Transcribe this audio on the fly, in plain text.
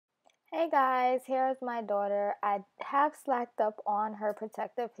Hey guys, here's my daughter. I have slacked up on her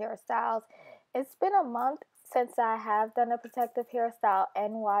protective hairstyles. It's been a month since I have done a protective hairstyle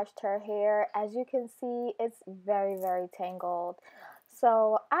and washed her hair. As you can see, it's very tangled.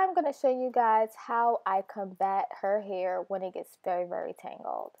 So I'm going to show you guys how I combat her hair when it gets very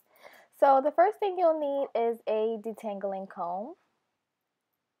tangled. So the first thing you'll need is a detangling comb.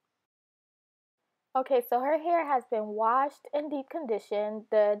 Okay, so her hair has been washed and deep conditioned.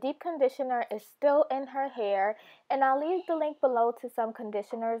 The deep conditioner is still in her hair, and I'll leave the link below to some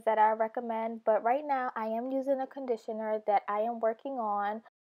conditioners that I recommend. But right now, I am using a conditioner that I am working on.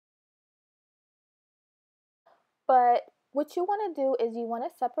 But what you want to do is you want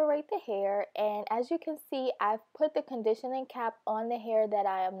to separate the hair, and as you can see, I've put the conditioning cap on the hair that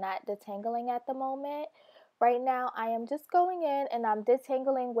I am not detangling at the moment. Right now, I am just going in and I'm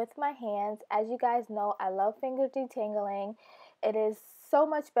detangling with my hands. As you guys know, I love finger detangling. It is so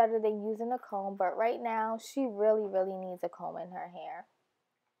much better than using a comb, but right now, she really needs a comb in her hair.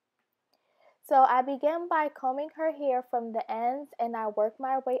 So I begin by combing her hair from the ends and I work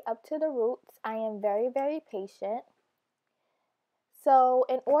my way up to the roots. I am very patient. So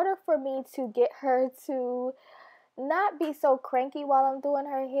in order for me to get her to not be so cranky while I'm doing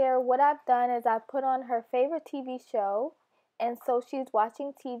her hair, what I've done is I put on her favorite TV show, and so she's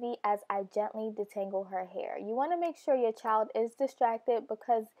watching TV as I gently detangle her hair. You want to make sure your child is distracted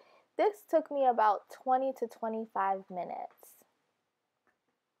because this took me about 20 to 25 minutes.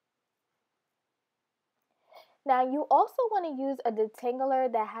 Now you also want to use a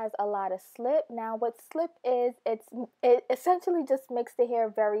detangler that has a lot of slip. Now what slip is, it essentially just makes the hair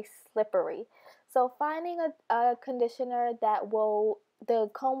very slippery. So finding a conditioner that the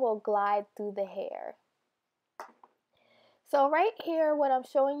comb will glide through the hair. So right here, what I'm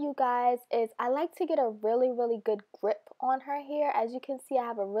showing you guys is I like to get a really good grip on her hair. As you can see, I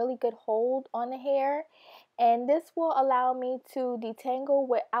have a really good hold on the hair, and this will allow me to detangle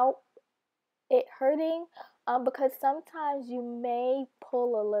without it hurting, because sometimes you may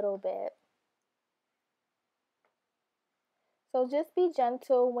pull a little bit. So just be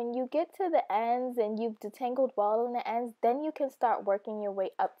gentle. When you get to the ends and you've detangled well on the ends, then you can start working your way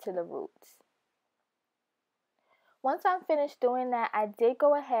up to the roots. Once I'm finished doing that, I did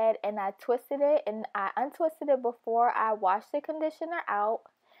go ahead and I twisted it, and I untwisted it before I washed the conditioner out.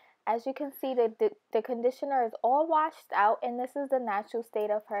 As you can see, the conditioner is all washed out, and this is the natural state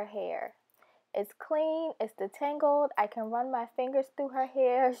of her hair. It's clean, it's detangled, I can run my fingers through her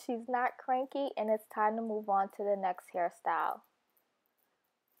hair, she's not cranky, and it's time to move on to the next hairstyle.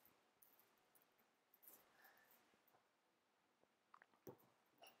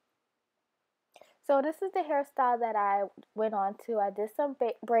 So this is the hairstyle that I went on to. I did some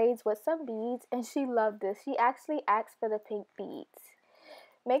braids with some beads, and she loved this. She actually asked for the pink beads.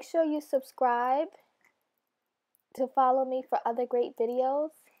 Make sure you subscribe to follow me for other great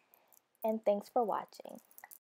videos, and thanks for watching.